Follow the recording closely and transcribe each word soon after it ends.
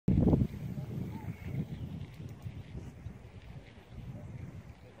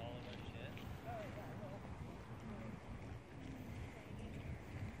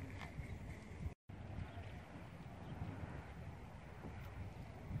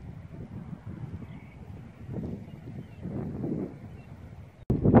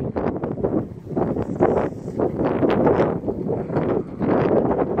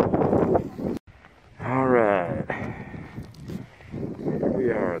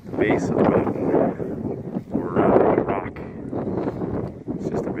at the base of the mountain. We're around a rock. It's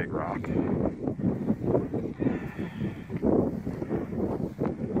just a big rock.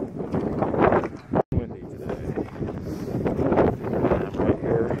 Windy today. I'm right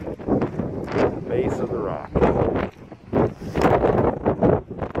here at the base of the rock.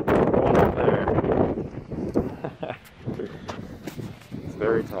 Going up there. It's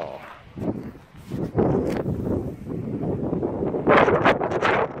very tall.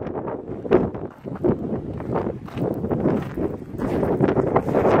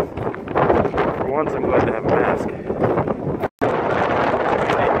 Once I'm glad to have a mask.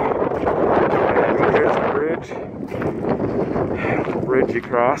 Here's the bridge. Little bridge you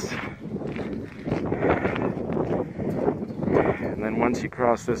cross. And then once you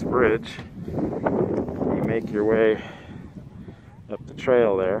cross this bridge, you make your way up the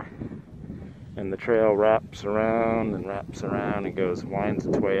trail there. And the trail wraps around and goes, winds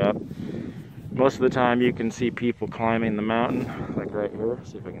its way up. Most of the time you can see people climbing the mountain, like right here.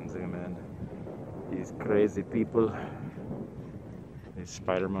 See if I can zoom in. These crazy people, these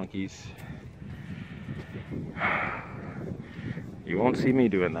spider monkeys. You won't see me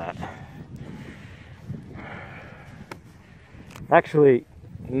doing that. Actually,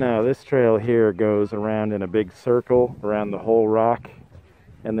 no, this trail here goes around in a big circle around the whole rock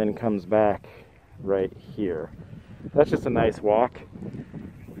and then comes back right here. That's just a nice walk.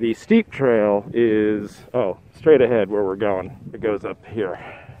 The steep trail is, oh, straight ahead where we're going. It goes up here.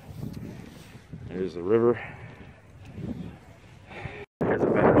 There's the river. Here's a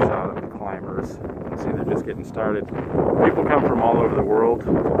better shot of the climbers. You can see they're just getting started. People come from all over the world to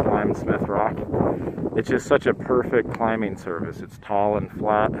climb Smith Rock. It's just such a perfect climbing surface. It's tall and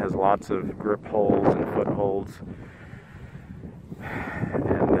flat, has lots of grip holds and footholds.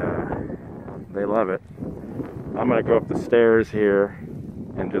 And they love it. I'm gonna go up the stairs here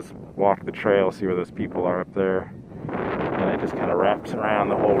and just walk the trail, see where those people are up there. And it just kind of wraps around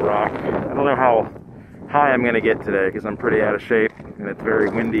the whole rock. I don't know how high I'm going to get today because I'm pretty out of shape and it's very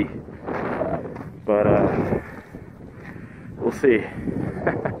windy. But we'll see.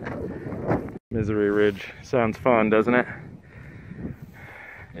 Misery Ridge. Sounds fun, doesn't it?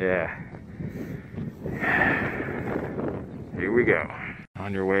 Yeah. Here we go.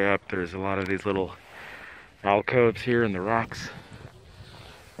 On your way up, there's a lot of these little alcoves here in the rocks.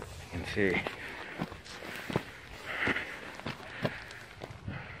 You can see.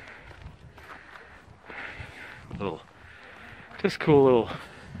 Just cool little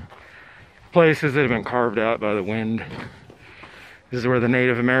places that have been carved out by the wind. This is where the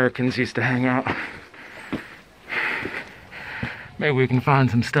Native Americans used to hang out. Maybe we can find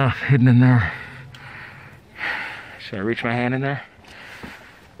some stuff hidden in there. Should I reach my hand in there?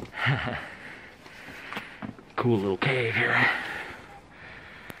 Cool little cave here.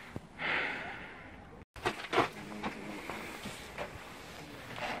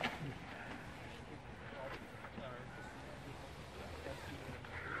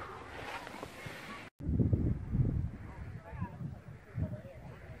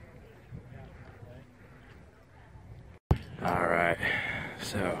 Alright,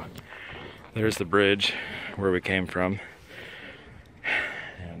 so there's the bridge where we came from,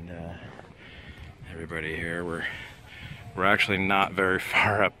 and everybody here, we're actually not very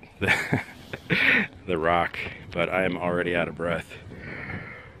far up the rock, but I am already out of breath.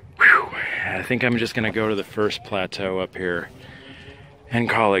 Whew. I think I'm just gonna go to the first plateau up here and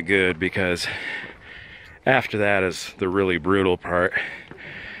call it good, because after that is the really brutal part.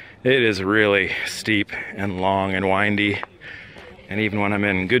 It is really steep and long and windy, and even when I'm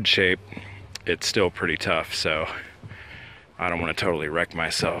in good shape, it's still pretty tough, so I don't want to totally wreck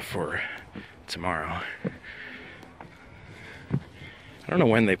myself for tomorrow. I don't know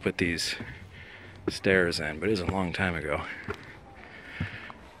when they put these stairs in, but it was a long time ago.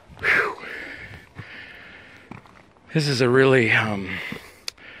 Whew. This is a really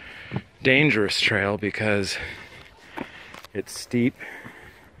dangerous trail because it's steep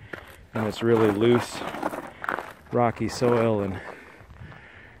and it's really loose, rocky soil, and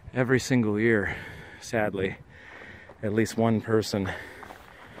every single year, sadly, at least one person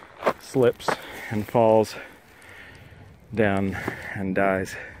slips and falls down and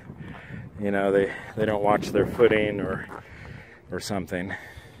dies. You know, they don't watch their footing or something.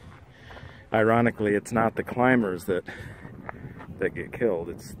 Ironically, it's not the climbers that get killed.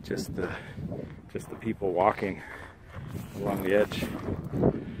 It's just the people walking along the edge.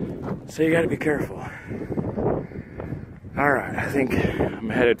 So you gotta be careful. Alright, I think I'm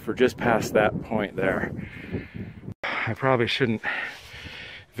headed for just past that point there. I probably shouldn't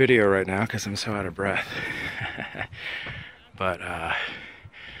video right now because I'm so out of breath. But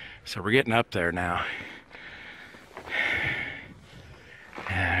So we're getting up there now.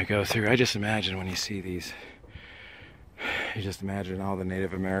 And I go through, I just imagine when you see these, you just imagine all the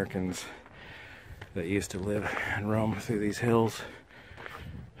Native Americans that used to live and roam through these hills.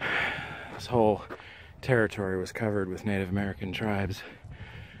 This whole territory was covered with Native American tribes.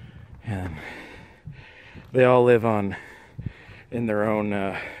 And they all live in their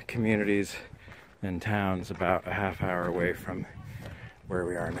own communities and towns about a half hour away from where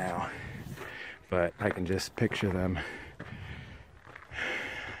we are now. But I can just picture them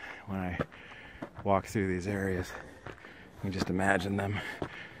when I walk through these areas. I can just imagine them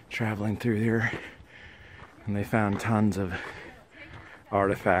traveling through here. And they found tons of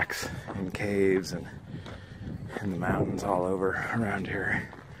artifacts in caves and in the mountains all over around here.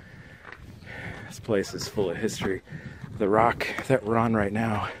 This place is full of history. The rock that we're on right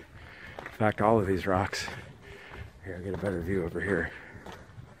now, in fact, all of these rocks, here, I'll get a better view over here.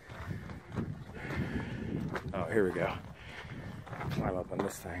 Oh, here we go. Climb up on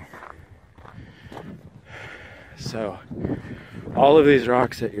this thing. So, all of these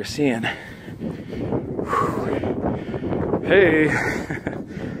rocks that you're seeing, hey,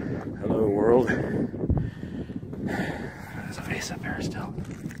 hello world. There's a face up here still.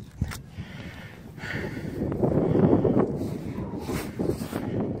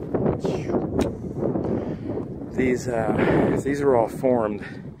 These were all formed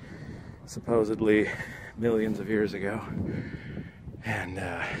supposedly millions of years ago, and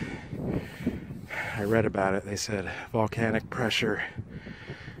I read about it. They said volcanic pressure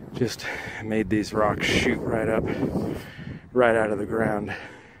just made these rocks shoot right up, right out of the ground,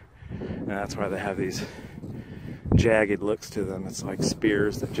 and that's why they have these jagged looks to them. It's like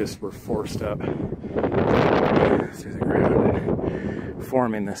spears that just were forced up through the ground and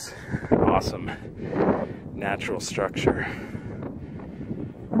forming this awesome natural structure.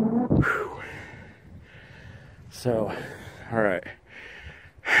 Whew. So, all right,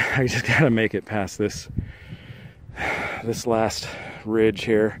 I just gotta make it past this last ridge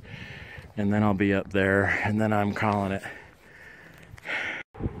here, and then I'll be up there, and then I'm calling it.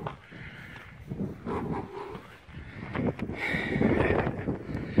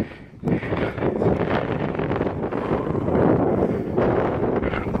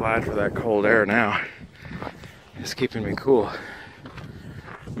 I'm glad for that cold air now. It's keeping me cool.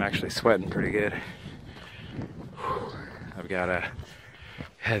 I'm actually sweating pretty good. I've got a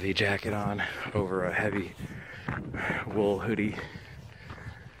heavy jacket on over a heavy wool hoodie.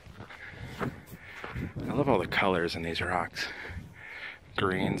 I love all the colors in these rocks.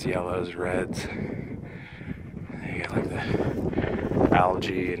 Greens, yellows, reds. You got like the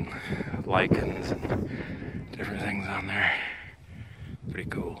algae and lichens and different things on there. Pretty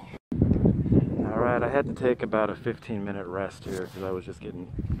cool. Alright, I had to take about a 15-minute rest here because I was just getting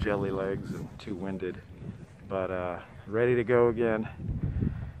jelly legs and too winded. But ready to go again,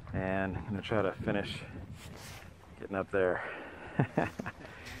 and I'm gonna try to finish getting up there.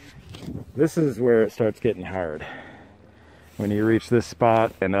 This is where it starts getting hard. When you reach this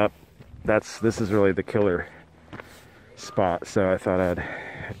spot and up, this is really the killer spot. So I thought I'd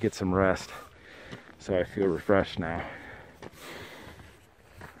get some rest, so I feel refreshed now.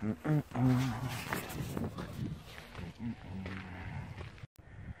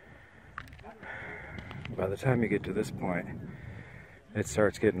 By the time you get to this point, it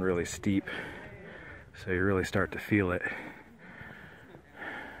starts getting really steep, so you really start to feel it.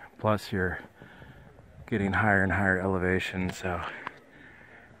 Plus you're getting higher and higher elevation, so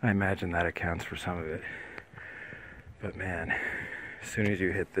I imagine that accounts for some of it. But man, as soon as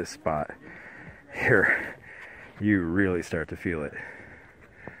you hit this spot here, you really start to feel it.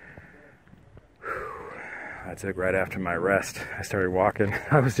 I took right after my rest. I started walking.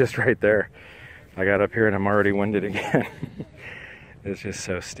 I was just right there. I got up here and I'm already winded again. It's just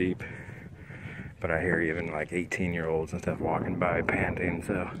so steep. But I hear even like 18-year-olds and stuff walking by panting,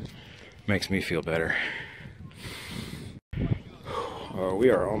 so it makes me feel better. Oh, we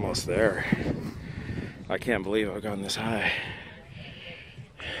are almost there. I can't believe I've gone this high.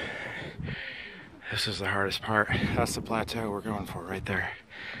 This is the hardest part. That's the plateau we're going for right there.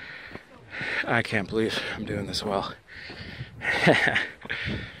 I can't believe I'm doing this well.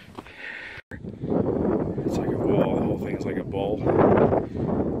 It's like a wall. The whole thing is like a bowl.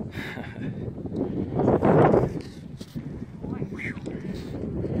 You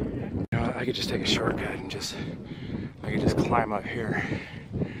know what? I could just take a shortcut and I could just climb up here.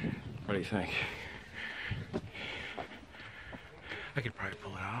 What do you think? I could probably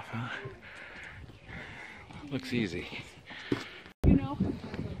pull it off, huh? Looks easy. You know,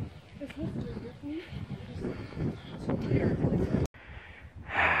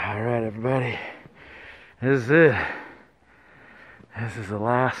 all everybody. This is it. This is the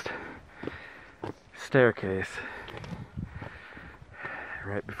last staircase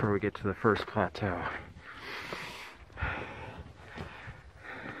right before we get to the first plateau.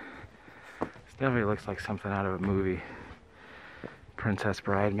 This definitely looks like something out of a movie. Princess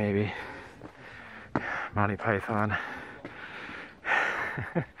Bride, maybe. Monty Python.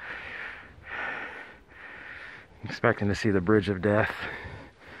 Expecting to see the Bridge of Death.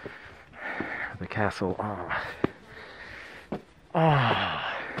 The castle.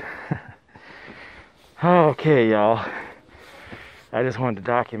 Okay, y'all. I just wanted to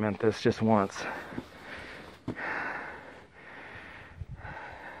document this just once.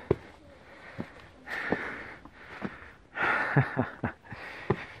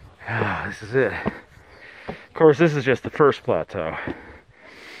 This is it. Of course, this is just the first plateau.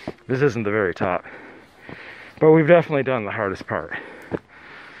 This isn't the very top. But we've definitely done the hardest part.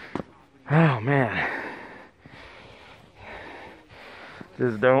 Oh man.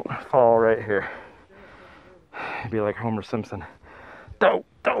 Just don't fall right here. It'd be like Homer Simpson. Don't.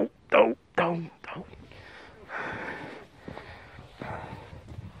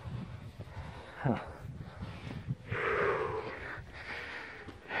 Huh.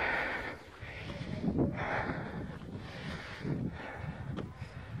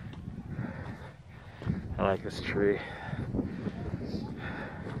 I like this tree. This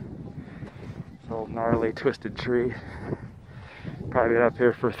old gnarly twisted tree. Probably been up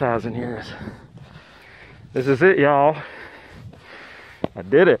here for 1,000 years. This is it, y'all. I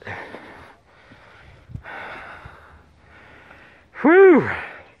did it. Whew!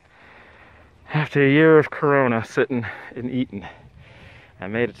 After a year of Corona sitting and eating, I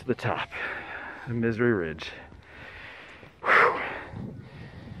made it to the top of Misery Ridge. Whew.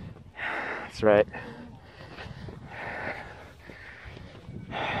 That's right.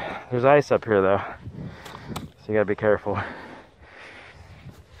 There's ice up here though, so you gotta be careful.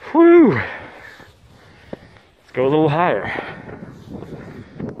 Whew! Let's go a little higher.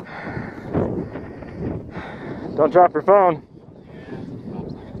 Don't drop your phone.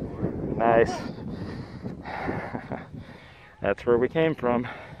 Nice. That's where we came from.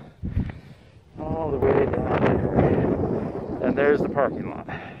 All the way down there. And there's the parking lot.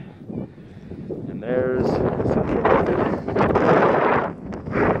 And there's the central building.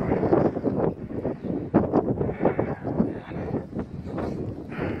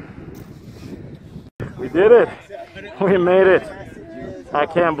 We did it! We made it! I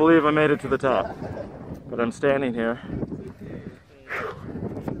can't believe I made it to the top. But I'm standing here.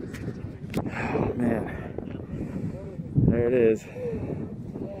 Oh man. There it is.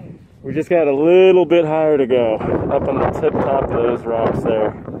 We just got a little bit higher to go. Up on the tip top of those rocks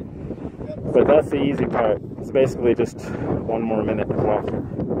there. But that's the easy part. It's basically just 1 more minute of walking.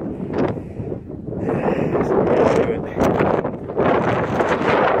 So we're gonna do it.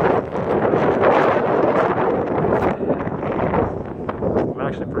 I'm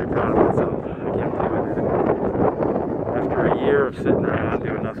actually pretty proud of myself. I can't believe I did it. After a year of sitting around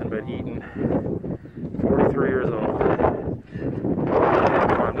doing nothing but eating, 43 years old,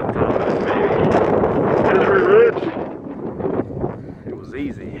 climbed to the top of this baby. Misery Ridge! It was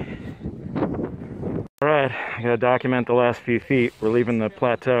easy. Alright, I gotta document the last few feet. We're leaving the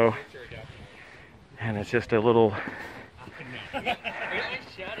plateau, and it's just a little,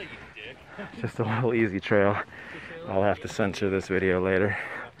 just a little easy trail. I'll have to censor this video later.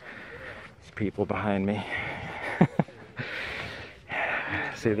 There's people behind me.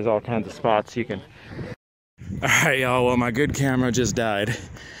 See, there's all kinds of spots you can. Alright, y'all, well, my good camera just died.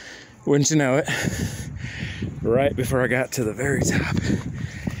 Wouldn't you know it? Right before I got to the very top.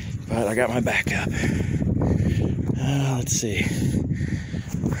 But I got my backup. Let's see.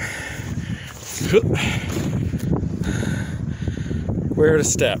 Where to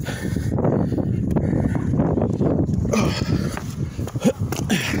step?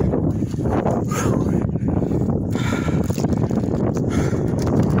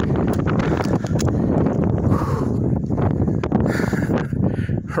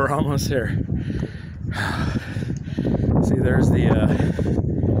 We're almost here. See, there's the other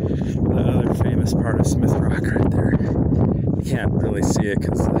famous part of Smith Rock right there. You can't really see it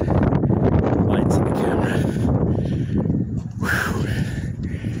because the light's in the camera.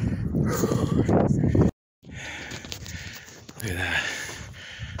 Look at that.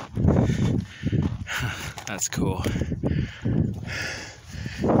 That's cool.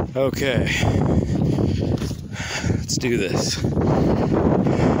 Okay. Let's do this.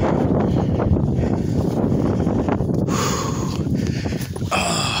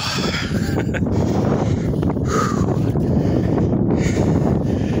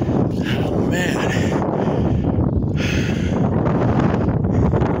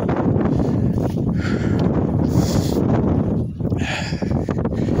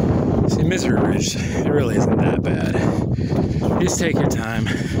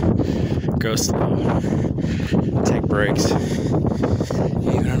 Go slow. Take breaks.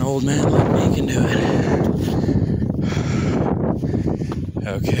 Even an old man like me can do it.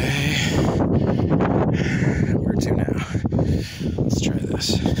 Okay. Where to now? Let's try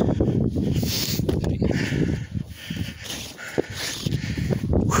this.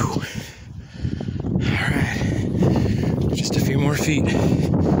 Whew. Alright. Just a few more feet.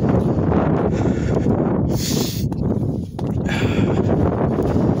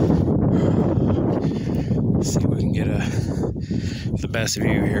 See if we can get the best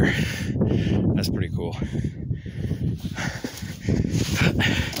view here. That's pretty cool.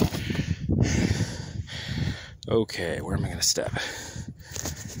 Okay, where am I gonna step?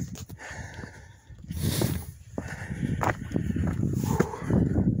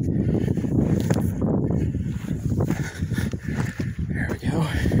 There we go.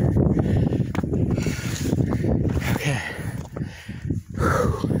 Okay.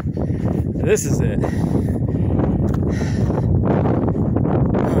 This is it.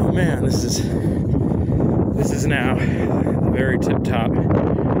 Oh man, this is now the very tip top,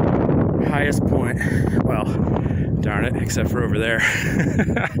 highest point. Well, darn it, except for over there.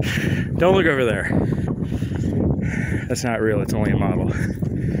 Don't look over there. That's not real, it's only a model.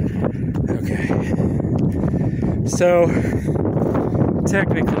 Okay. So,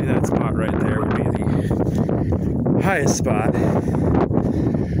 technically that spot right there would be the highest spot.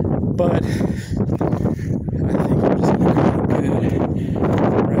 But, I think I'm just gonna call it good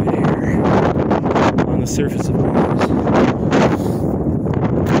right here on the surface of Mars.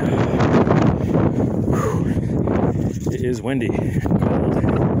 It is windy and cold.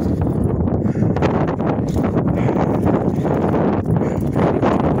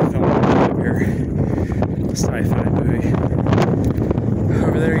 Up here, sci-fi movie.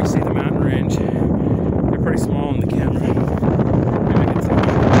 Over there you see the mountain range. They're pretty small in the camera. Maybe I can see them.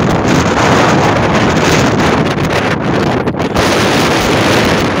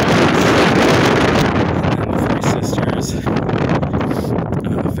 And the Three Sisters,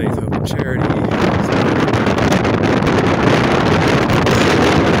 Faith, Hope, and Charity.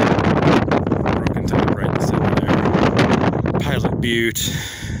 Butte.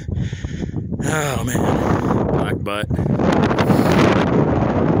 Oh man, black butt. A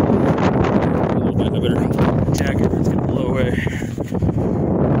little bit, I better jacket, it's gonna blow away.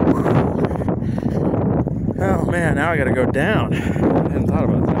 Oh man, now I gotta go down. I hadn't thought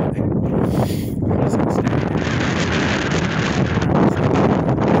about that. I'm just gonna stay here.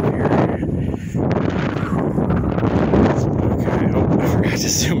 Okay, oh, I forgot to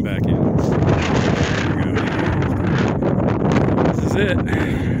zoom back in. It.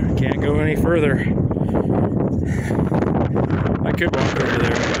 Can't go any further. I could walk over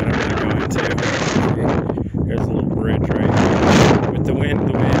there, but I'm not going to. There's a little bridge right here. With the wind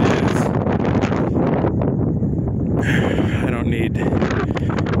is. I don't need to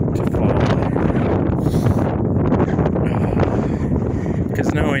fall. Because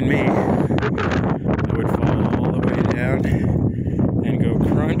knowing me, I would fall all the way down and go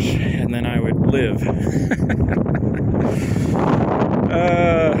crunch, and then I would live.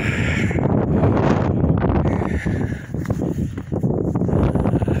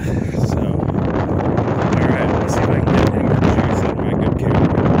 Alright, let's see if I can get any more juice out of my good camera.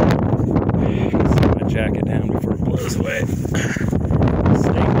 Set my jacket down before it blows away.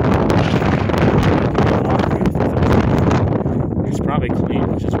 It's probably clean,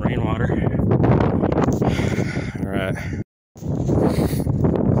 it's just rainwater. Alright.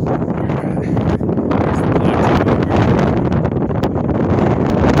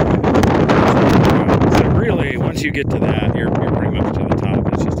 Once you get to that, you're pretty much to the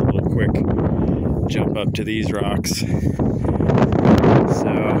top. It's just a little quick jump up to these rocks. So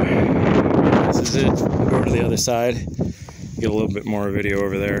this is it. We'll go over to the other side, get a little bit more video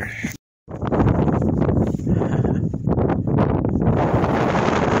over there.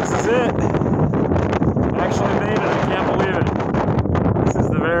 This is it. I actually made it. I can't believe it. This is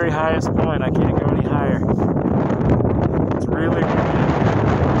the very highest point. I can't go any higher. It's really good.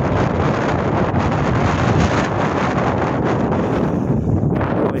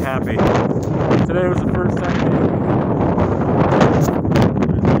 Happy. Today was the first time.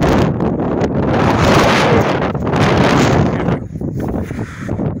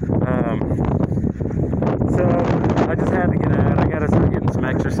 So I just had to get out. I gotta start getting some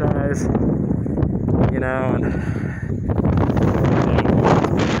exercise, you know, and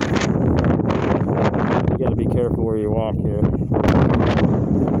you gotta be careful where you walk here.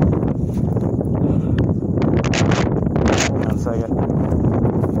 Hold on a second.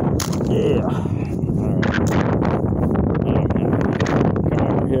 Yeah. Alright. Come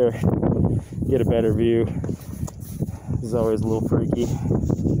on. here, get a better view. This is always a little freaky.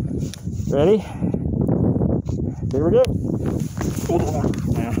 Ready? Here we go.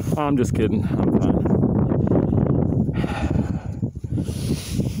 Yeah, I'm just kidding. I'm fine.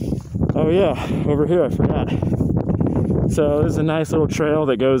 Oh yeah, over here I forgot. So there's a nice little trail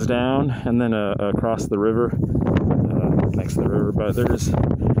that goes down and then across the river, next to the river. But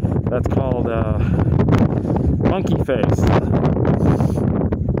that's called monkey face,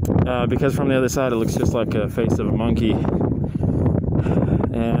 because from the other side it looks just like a face of a monkey.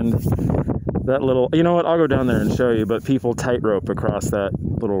 And that little, you know what? I'll go down there and show you. But people tightrope across that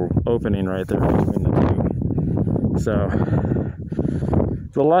little opening right there between the two. So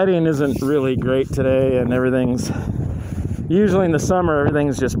the lighting isn't really great today, and everything's usually in the summer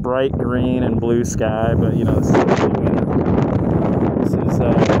everything's just bright green and blue sky. But you know, this is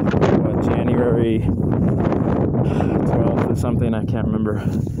what, January 12th or something. I can't remember.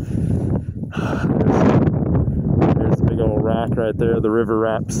 There's a big old rack right there. The river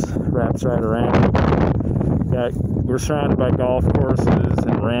wraps right around. We're surrounded by golf courses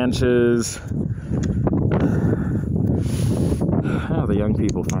and ranches. Oh, the young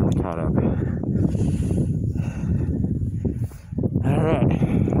people finally caught up. All right,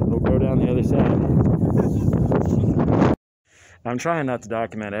 we'll go down the other side. I'm trying not to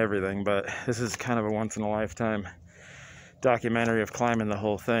document everything, but this is kind of a once-in-a-lifetime documentary of climbing the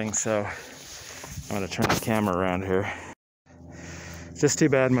whole thing, so I'm going to turn the camera around here. Just too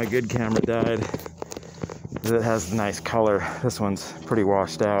bad my good camera died. It has a nice color. This one's pretty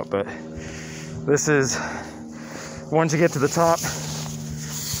washed out, but this is, once you get to the top,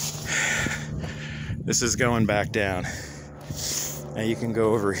 this is going back down. Now you can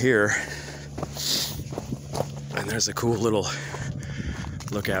go over here, and there's a cool little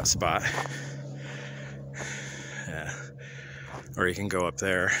lookout spot. Yeah. Or you can go up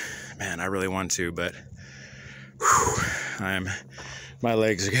there. Man, I really want to, but whew, my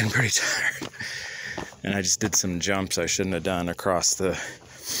legs are getting pretty tired. And I just did some jumps I shouldn't have done across the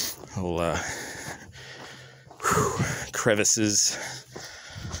little crevices.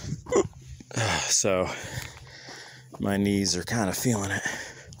 So my knees are kind of feeling it.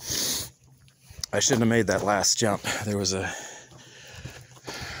 I shouldn't have made that last jump. There was a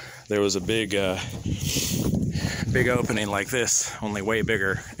big opening like this, only way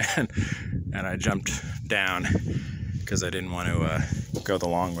bigger, and I jumped down because I didn't want to go the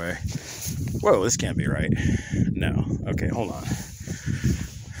long way. Whoa, this can't be right. No. Okay, hold on.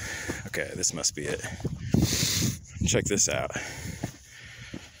 Okay, this must be it. Check this out.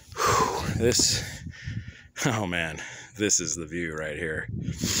 Whew, oh man, this is the view right here.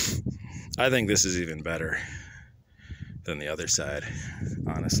 I think this is even better than the other side,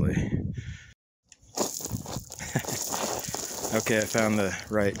 honestly. Okay, I found the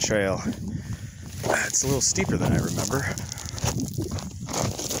right trail. It's a little steeper than I remember.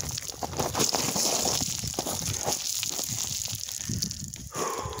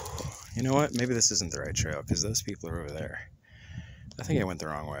 You know what? Maybe this isn't the right trail because those people are over there. I think I went the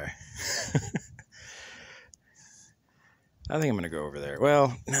wrong way. I think I'm going to go over there.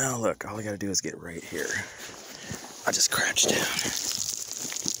 Well, no, look, all I got to do is get right here. I'll just crouch down.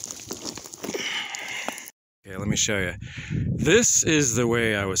 Okay, let me show you. This is the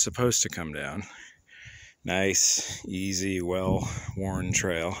way I was supposed to come down. Nice, easy, well-worn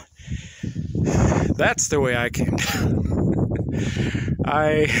trail. That's the way I came down.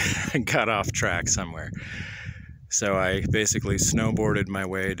 I got off track somewhere. So I basically snowboarded my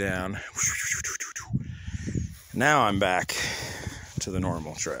way down. Now I'm back to the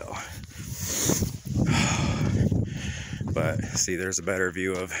normal trail. But see, there's a better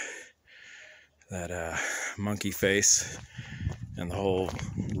view of that monkey face and the whole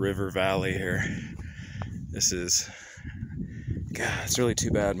river valley here. This is, God, it's really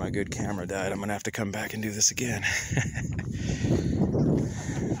too bad my good camera died. I'm gonna have to come back and do this again.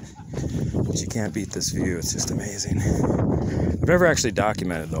 But you can't beat this view, it's just amazing. I've never actually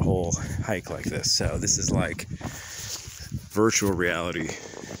documented the whole hike like this, so this is like virtual reality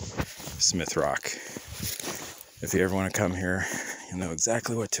Smith Rock. If you ever want to come here, you'll know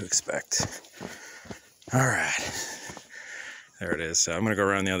exactly what to expect. All right, there it is. So I'm gonna go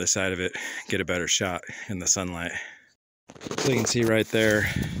around the other side of it, get a better shot in the sunlight. So you can see right there,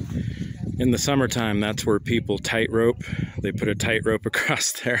 in the summertime, that's where people tightrope. They put a tightrope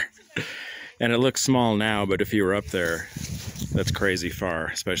across there. And it looks small now, but if you were up there, that's crazy far,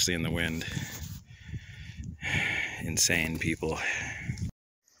 especially in the wind. Insane people.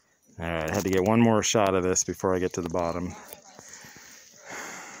 All right, I had to get one more shot of this before I get to the bottom.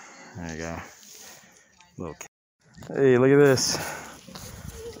 There you go. Hey, look at this.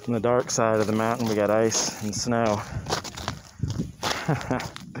 On the dark side of the mountain, we got ice and snow.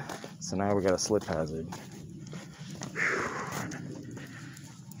 So now we got a slip hazard.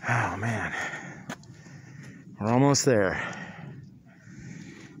 Oh man, we're almost there.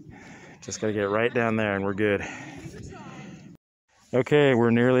 Just gotta get right down there and we're good. Okay,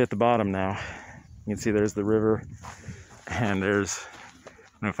 we're nearly at the bottom now. You can see there's the river, and there's, I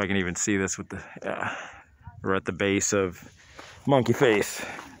don't know if I can even see this with the, yeah, we're at the base of Monkey Face.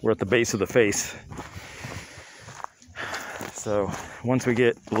 We're at the base of the face. So once we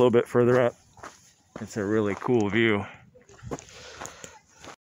get a little bit further up, it's a really cool view.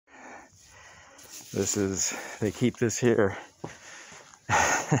 This is, they keep this here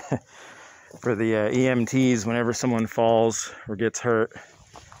for the EMTs whenever someone falls or gets hurt.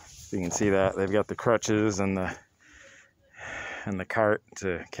 So you can see that they've got the crutches and the cart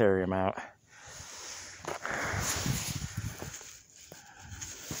to carry them out.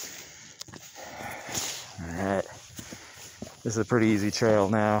 All right, this is a pretty easy trail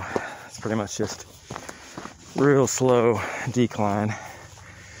now. It's pretty much just real slow decline.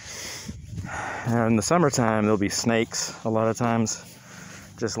 And in the summertime, there'll be snakes a lot of times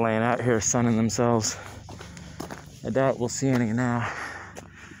just laying out here sunning themselves. I doubt we'll see any now.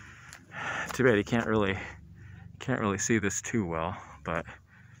 Too bad you can't really see this too well, but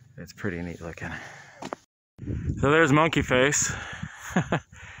it's pretty neat looking. So there's Monkey Face.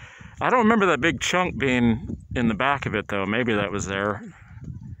 I don't remember that big chunk being in the back of it though. Maybe that was there.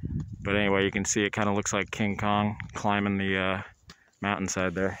 But anyway, you can see it kind of looks like King Kong climbing the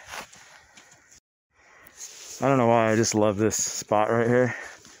mountainside there. I don't know why, I just love this spot right here.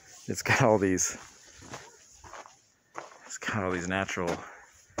 It's got all these natural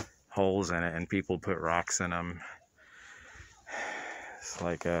holes in it, and people put rocks in them. It's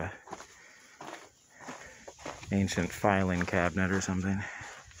like a ancient filing cabinet or something.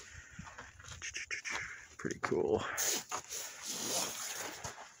 Pretty cool.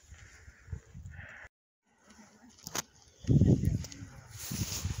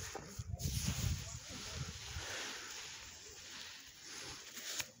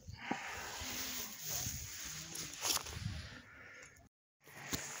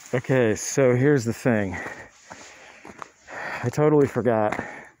 Okay, so here's the thing. I totally forgot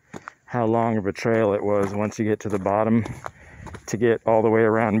how long of a trail it was once you get to the bottom to get all the way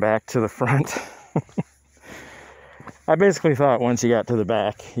around back to the front. I basically thought once you got to the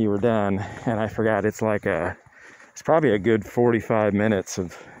back you were done, and I forgot it's probably a good 45 minutes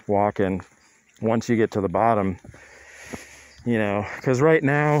of walking once you get to the bottom, you know, because right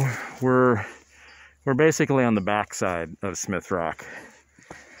now we're basically on the backside of Smith Rock.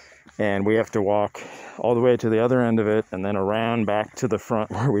 And we have to walk all the way to the other end of it and then around back to the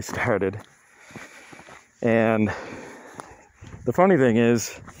front where we started. And the funny thing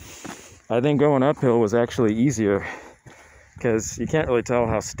is, I think going uphill was actually easier because you can't really tell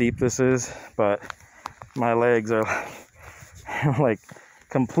how steep this is, but my legs are like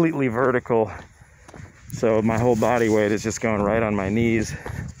completely vertical. So my whole body weight is just going right on my knees.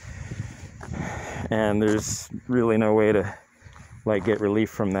 And there's really no way to like get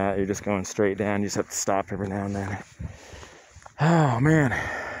relief from that. You're just going straight down. You just have to stop every now and then. Oh man.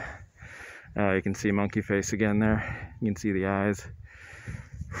 You can see Monkey Face again there. You can see the eyes.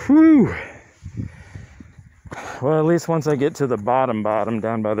 Whew. Well, at least once I get to the bottom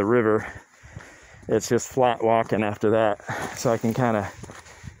down by the river, it's just flat walking after that. So I can kind of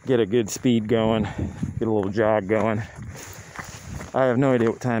get a good speed going, get a little jog going. I have no idea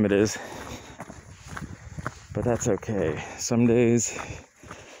what time it is, but that's okay. Some days,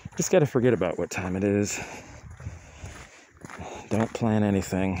 just gotta forget about what time it is. Don't plan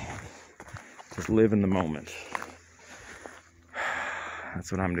anything. Just live in the moment.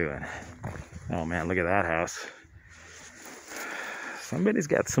 That's what I'm doing. Oh man, look at that house. Somebody's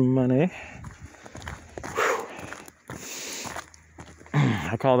got some money.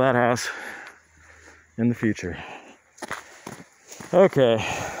 I call that house in the future. Okay.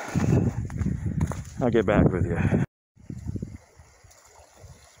 I'll get back with you.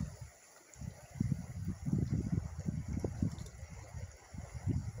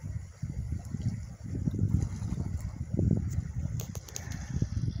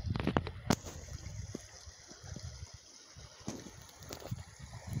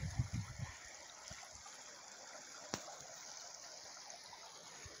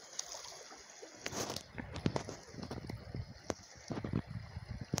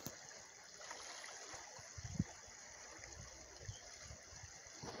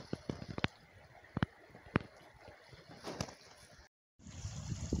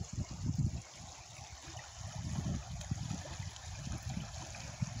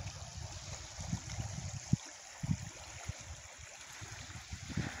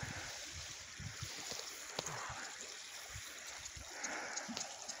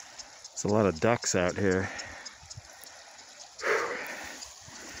 There's a lot of ducks out here.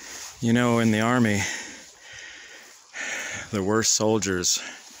 You know, in the army, the worst soldiers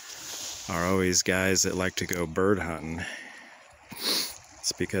are always guys that like to go bird hunting.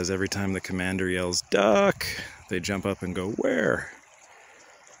 It's because every time the commander yells, "Duck!" they jump up and go, "Where?"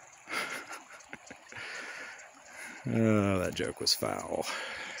 Oh, that joke was foul.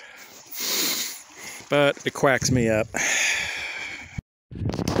 But it quacks me up.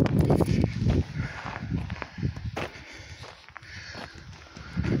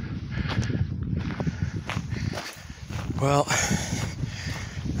 Well,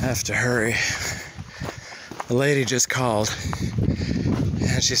 I have to hurry. The lady just called,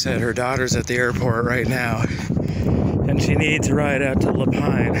 and she said her daughter's at the airport right now, and she needs a ride out to La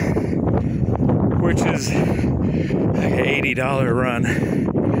Pine, which is like an $80 run.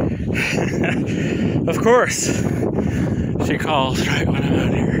 Of course, she called right when I'm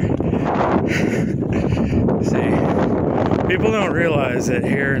out here. See, people don't realize that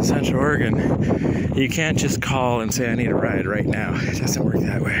here in Central Oregon, you can't just call and say, "I need a ride right now." It doesn't work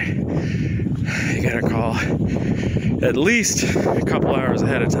that way. You gotta call at least a couple hours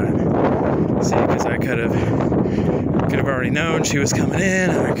ahead of time. See, because I could have already known she was coming in,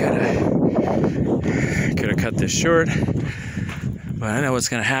 and I could have cut this short. But I know what's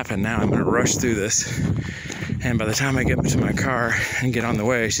gonna happen now. I'm gonna rush through this, and by the time I get to my car and get on the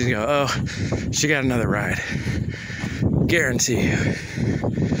way, she's gonna go, "Oh, she got another ride." Guarantee you.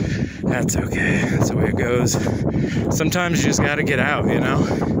 That's okay. That's the way it goes. Sometimes you just gotta get out, you know?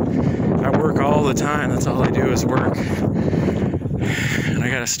 I work all the time. That's all I do is work. And I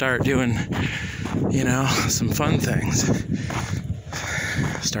gotta start doing, you know, some fun things.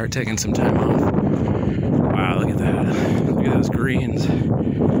 Start taking some time off. Wow, look at that. Look at those greens.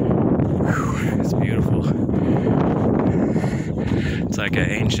 Whew, it's beautiful. It's like an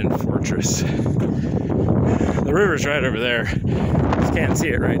ancient fortress. The river's right over there. Just can't see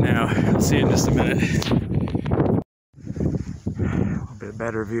it right now. I'll see it in just a minute. A little bit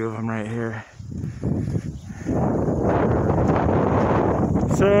better view of them right here.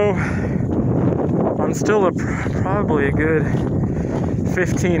 So I'm still probably a good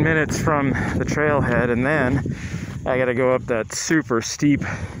 15 minutes from the trailhead, and then I gotta go up that super steep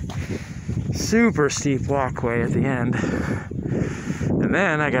walkway at the end, and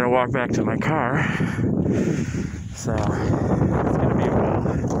then I gotta walk back to my car. So it's gonna be a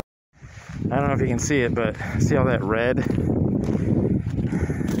while. I don't know if you can see it, but see all that red?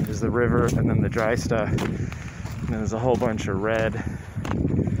 There's the river, and then the dry stuff, and then there's a whole bunch of red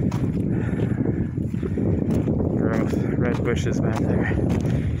growth, red bushes back there.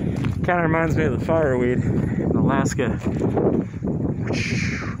 Kind of reminds me of the fireweed in Alaska.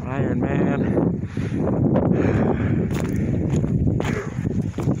 Iron Man.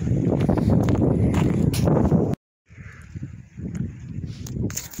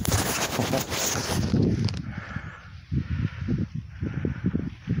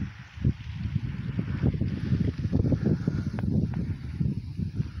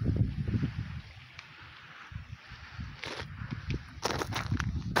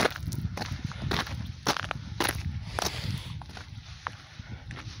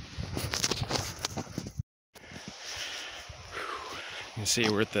 You can see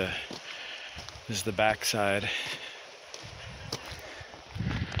we're at this is the backside.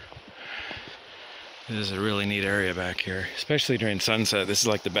 This is a really neat area back here, especially during sunset. This is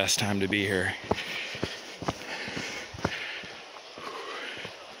like the best time to be here.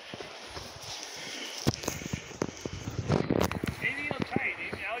 Maybe he'll tight.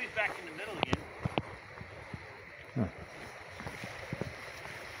 Now he's back in the middle again. Huh.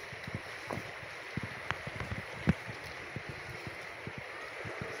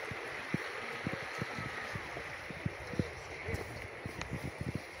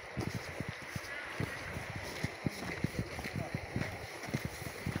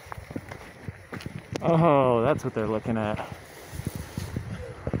 Oh, that's what they're looking at.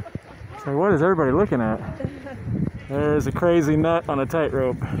 So what is everybody looking at? There's a crazy nut on a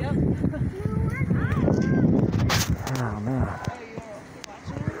tightrope. Yep. Oh man.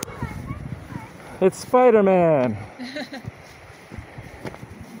 It's Spider-Man.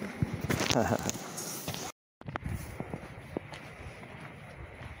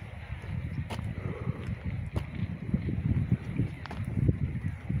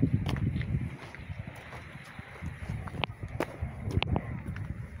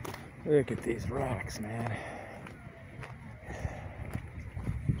 Look at these rocks, man.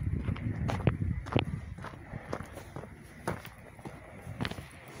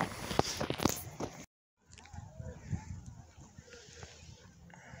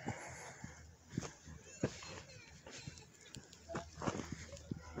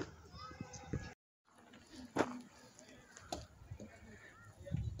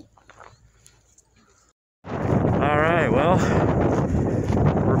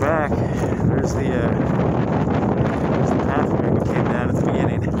 There's the pathway we came down at the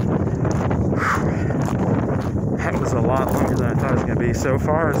beginning. That was a lot longer than I thought it was going to be. So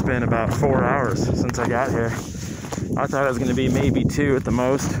far, it's been about 4 hours since I got here. I thought it was going to be maybe 2 at the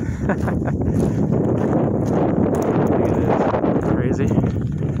most. Look at this. Crazy.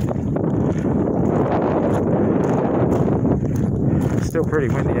 Still pretty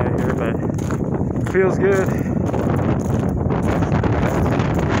windy out here, but feels good.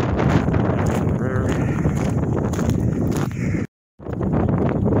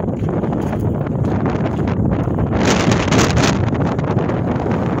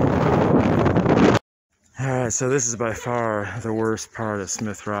 Alright, so this is by far the worst part of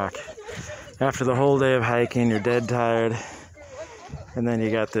Smith Rock. After the whole day of hiking, you're dead tired, and then you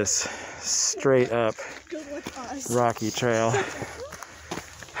got this straight up rocky trail.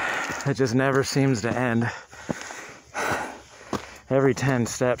 It just never seems to end. Every 10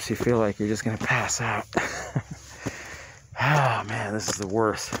 steps you feel like you're just gonna pass out. Oh man, this is the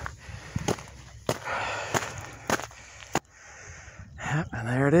worst. Yep, and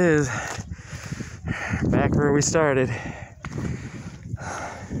there it is. Back where we started.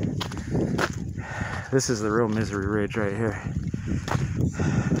 This is the real misery ridge right here.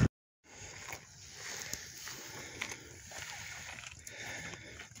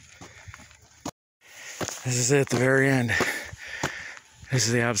 This is it at the very end. This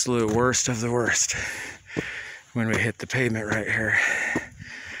is the absolute worst of the worst. When we hit the pavement right here.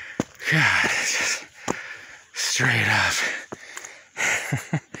 God, it's just straight up.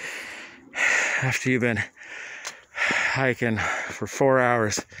 After you've been hiking for 4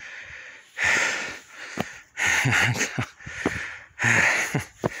 hours.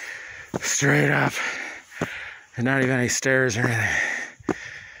 Straight up. And not even any stairs or anything.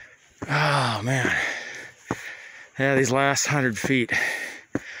 Oh man. Yeah, these last 100 feet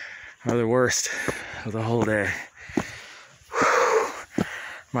are the worst of the whole day. Whew.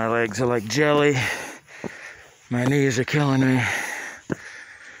 My legs are like jelly. My knees are killing me.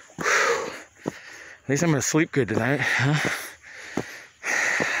 Whew. At least I'm gonna sleep good tonight, huh?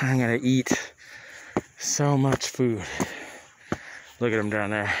 I'm gonna eat so much food. Look at them down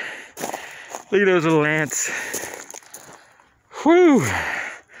there. Look at those little ants. Whew.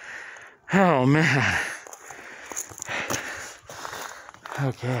 Oh man.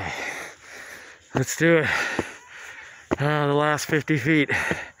 Okay, let's do it. The last 50 feet.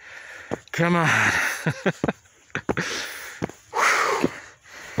 Come on.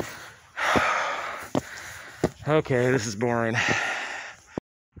 Okay, this is boring.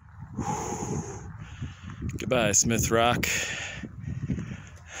 Goodbye, Smith Rock.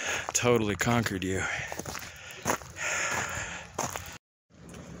 Totally conquered you.